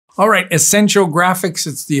All right, Essential Graphics.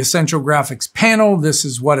 It's the Essential Graphics panel. This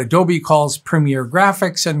is what Adobe calls Premiere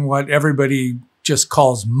Graphics and what everybody just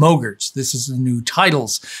calls Mogurts. This is the new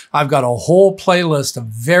titles. I've got a whole playlist of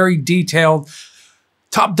very detailed,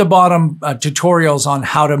 top to bottom tutorials on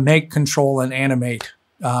how to make, control, and animate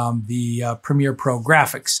the Premiere Pro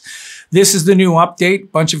graphics. This is the new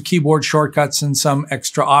update, bunch of keyboard shortcuts and some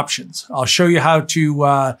extra options. I'll show you how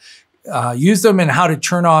to use them and how to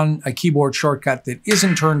turn on a keyboard shortcut that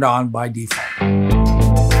isn't turned on by default.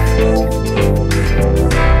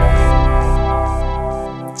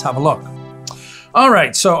 Let's have a look. All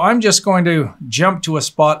right, so I'm just going to jump to a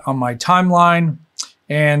spot on my timeline,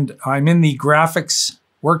 and I'm in the graphics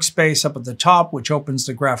workspace up at the top, which opens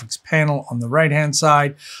the graphics panel on the right-hand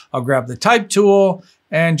side. I'll grab the type tool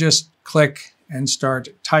and just click and start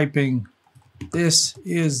typing. This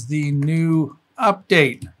is the new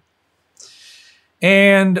update.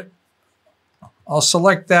 And I'll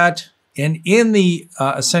select that. And in the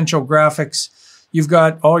Essential Graphics, you've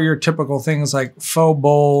got all your typical things like faux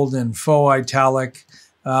bold and faux italic.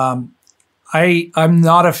 I'm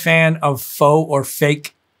not a fan of faux or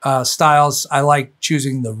fake styles. I like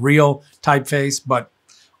choosing the real typeface, but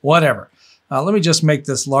whatever. Let me just make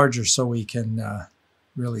this larger so we can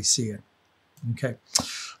really see it. Okay.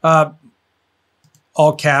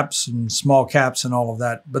 All caps and small caps and all of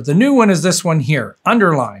that. But the new one is this one here,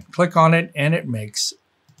 Underline. Click on it and it makes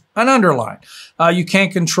an underline. You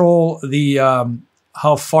can't control the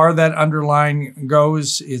how far that underline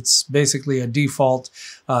goes. It's basically a default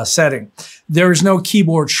setting. There is no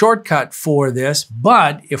keyboard shortcut for this,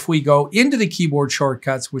 but if we go into the keyboard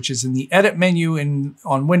shortcuts, which is in the Edit menu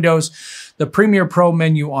on Windows, the Premiere Pro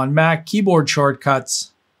menu on Mac, keyboard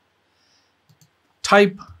shortcuts,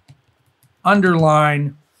 type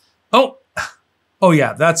underline. Oh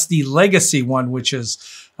yeah, that's the legacy one, which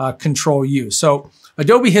is Control U. So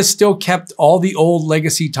Adobe has still kept all the old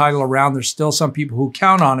legacy title around. There's still some people who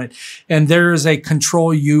count on it. And there is a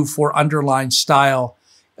Control U for underline style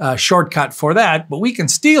shortcut for that, but we can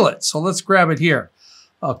steal it. So let's grab it here.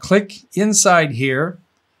 I'll click inside here.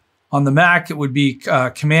 On the Mac, it would be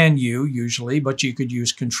Command U usually, but you could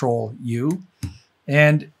use Control U.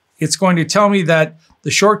 And it's going to tell me that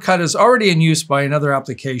the shortcut is already in use by another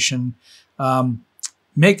application.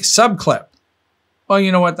 Make subclip. Well,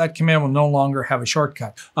 you know what? That command will no longer have a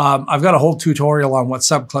shortcut. I've got a whole tutorial on what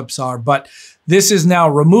subclips are, but this is now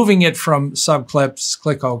removing it from subclips.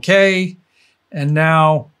 Click OK. And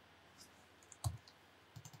now,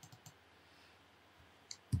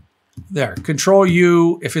 there, Control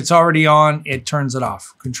U. If it's already on, it turns it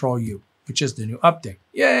off. Control U, which is the new update.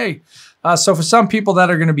 Yay! So for some people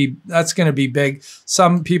that's going to be big.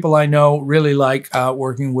 Some people I know really like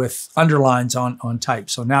working with underlines on type.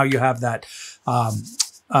 So now you have that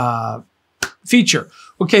feature.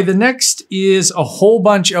 Okay, the next is a whole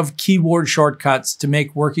bunch of keyboard shortcuts to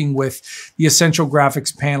make working with the Essential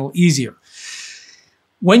Graphics panel easier.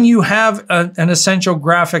 When you have an Essential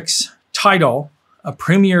Graphics title, a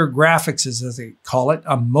Premiere Graphics, as they call it,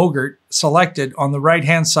 a Mogurt, selected on the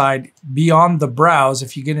right-hand side beyond the browse.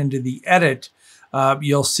 If you get into the edit,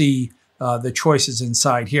 you'll see the choices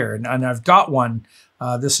inside here. And I've got one.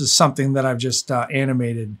 This is something that I've just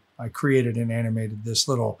animated. I created and animated this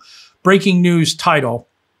little breaking news title.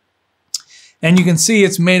 And you can see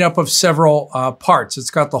it's made up of several parts.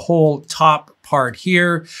 It's got the whole top part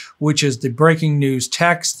here, which is the breaking news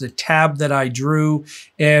text, the tab that I drew,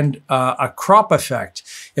 and a crop effect.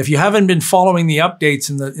 If you haven't been following the updates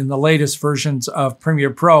in the latest versions of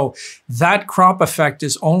Premiere Pro, that crop effect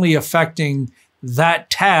is only affecting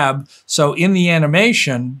that tab. So in the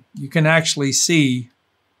animation, you can actually see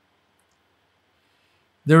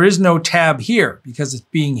there is no tab here because it's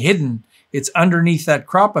being hidden. It's underneath that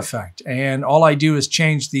crop effect. And all I do is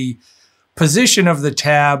change the position of the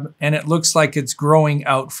tab, and it looks like it's growing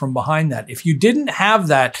out from behind that. If you didn't have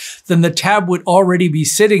that, then the tab would already be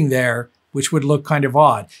sitting there, which would look kind of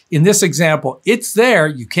odd. In this example, it's there.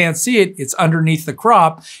 You can't see it. It's underneath the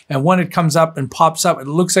crop. And when it comes up and pops up, it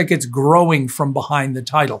looks like it's growing from behind the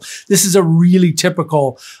title. This is a really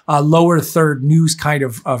typical lower third news kind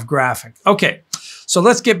of graphic. Okay, so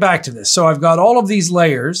let's get back to this. So I've got all of these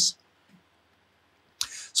layers.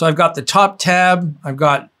 So I've got the top tab. I've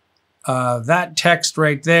got that text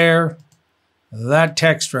right there, that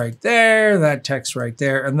text right there, that text right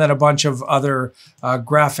there, and then a bunch of other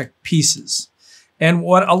graphic pieces. And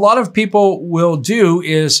what a lot of people will do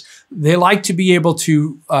is they like to be able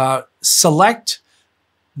to select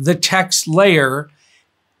the text layer,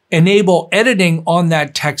 enable editing on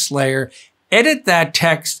that text layer, edit that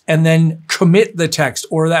text and then commit the text,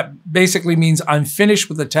 or that basically means I'm finished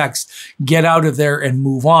with the text, get out of there and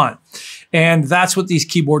move on. And that's what these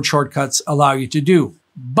keyboard shortcuts allow you to do.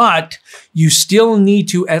 But you still need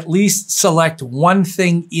to at least select one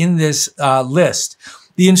thing in this list.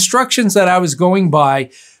 The instructions that I was going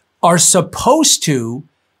by are supposed to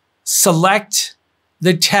select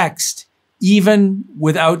the text even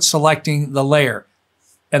without selecting the layer.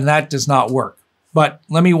 And that does not work. But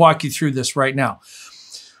let me walk you through this right now.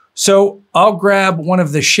 So I'll grab one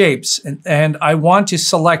of the shapes and I want to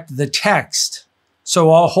select the text.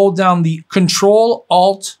 So I'll hold down the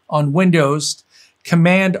Ctrl+Alt on Windows,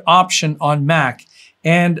 Command-Option on Mac,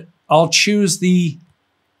 and I'll choose the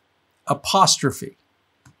apostrophe.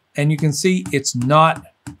 And you can see it's not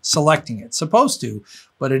selecting it. It's supposed to,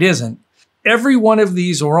 but it isn't. Every one of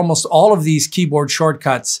these, or almost all of these keyboard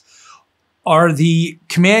shortcuts, are the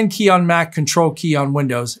Command key on Mac, Control key on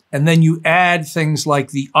Windows, and then you add things like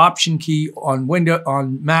the Option key on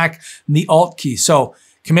Mac and the Alt key. So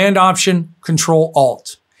Command Option, Control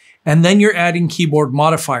Alt. And then you're adding keyboard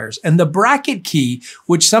modifiers. And the bracket key,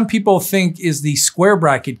 which some people think is the square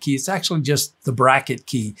bracket key, it's actually just the bracket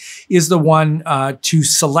key, is the one to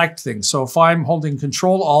select things. So if I'm holding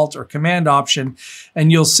Control Alt or Command Option,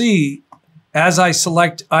 and you'll see as I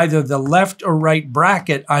select either the left or right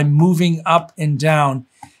bracket, I'm moving up and down.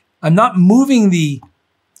 I'm not moving the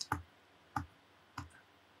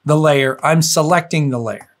layer, I'm selecting the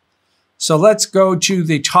layer. So let's go to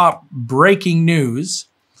the top breaking news.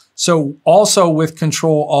 So also with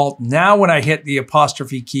Ctrl+Alt, now when I hit the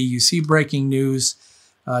apostrophe key, you see breaking news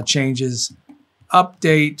changes,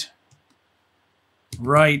 update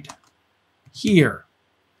right here.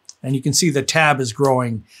 And you can see the tab is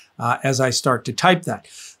growing as I start to type that.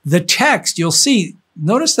 The text, you'll see,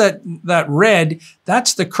 notice that red,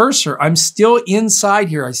 that's the cursor. I'm still inside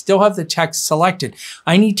here. I still have the text selected.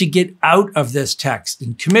 I need to get out of this text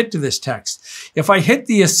and commit to this text. If I hit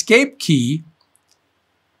the escape key,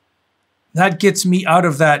 that gets me out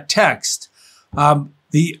of that text.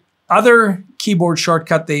 The other keyboard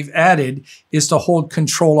shortcut they've added is to hold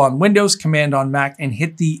Control on Windows, Command on Mac, and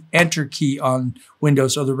hit the Enter key on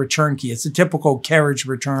Windows, or the Return key. It's a typical carriage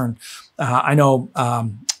return. I know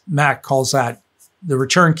Mac calls that the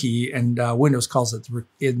Return key, and Windows calls it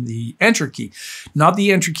the Enter key. Not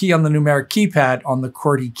the Enter key on the numeric keypad, on the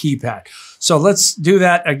QWERTY keypad. So let's do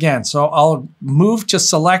that again. So I'll move to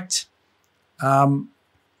select.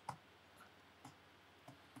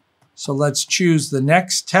 So let's choose the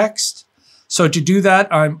next text. So to do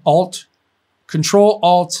that, I'm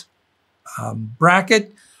Control-Alt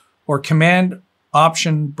bracket, or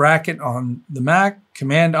Command-Option bracket on the Mac,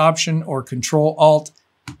 Command-Option or Control-Alt,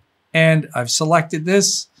 and I've selected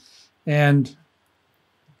this, and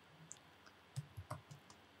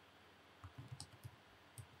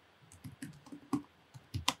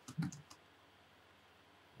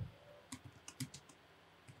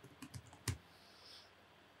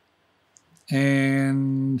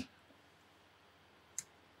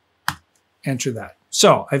enter that.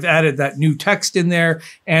 So I've added that new text in there,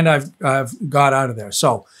 and I've got out of there.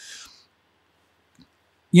 So,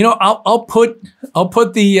 you know, I'll put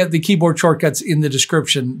the keyboard shortcuts in the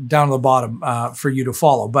description down at the bottom for you to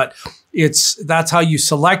follow. But that's how you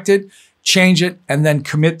select it, change it, and then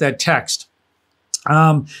commit that text.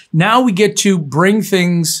 Now we get to bring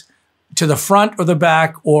things to the front or the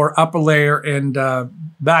back, or up a layer and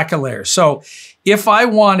back a layer. So if I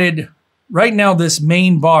wanted, right now this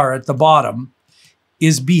main bar at the bottom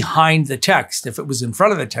is behind the text. If it was in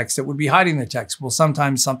front of the text, it would be hiding the text. Well,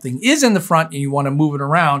 sometimes something is in the front and you want to move it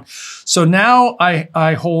around. So now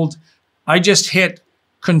I just hit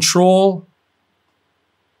Control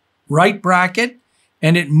right bracket,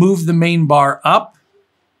 and it moved the main bar up.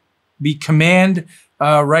 Be Command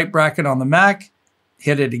right bracket on the Mac,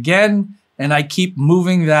 hit it again, and I keep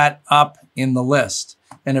moving that up in the list.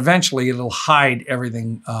 And eventually it'll hide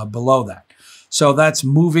everything below that. So that's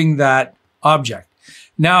moving that object.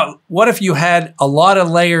 Now, what if you had a lot of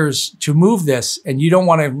layers to move this and you don't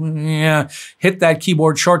want to hit that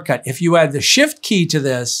keyboard shortcut? If you add the Shift key to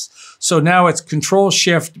this, so now it's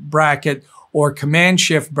Ctrl+Shift bracket or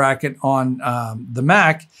Command+Shift bracket on the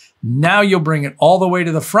Mac, now you'll bring it all the way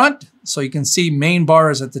to the front. So you can see main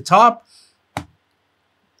bar is at the top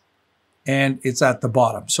and it's at the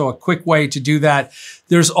bottom. So a quick way to do that.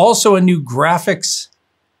 There's also a new graphics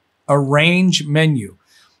arrange menu.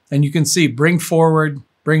 And you can see bring forward,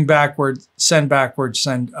 bring backward, send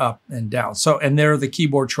up and down. So, and there are the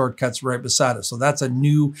keyboard shortcuts right beside it. So that's a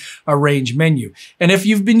new arrange menu. And if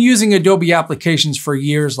you've been using Adobe applications for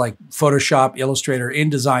years, like Photoshop, Illustrator,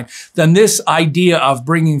 InDesign, then this idea of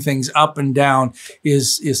bringing things up and down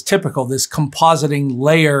is typical. This compositing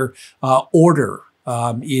layer order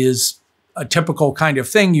is a typical kind of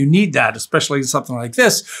thing. You need that, especially in something like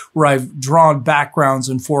this, where I've drawn backgrounds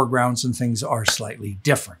and foregrounds and things are slightly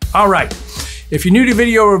different. All right. If you're new to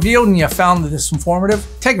Video Revealed and you found this informative,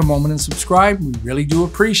 take a moment and subscribe. We really do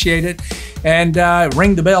appreciate it. And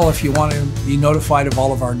ring the bell if you want to be notified of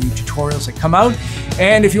all of our new tutorials that come out.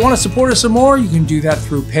 And if you want to support us some more, you can do that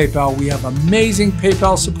through PayPal. We have amazing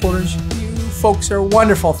PayPal supporters. You folks are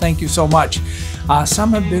wonderful. Thank you so much.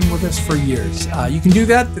 Some have been with us for years. You can do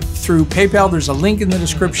that through PayPal. There's a link in the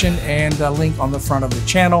description and a link on the front of the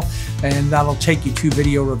channel, and that'll take you to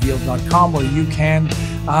VideoRevealed.com where you can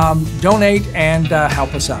donate and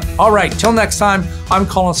help us out. All right, till next time, I'm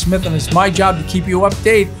Colin Smith, and it's my job to keep you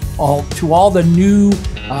updated to all the new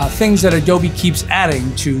things that Adobe keeps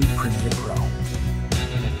adding to Premiere Pro.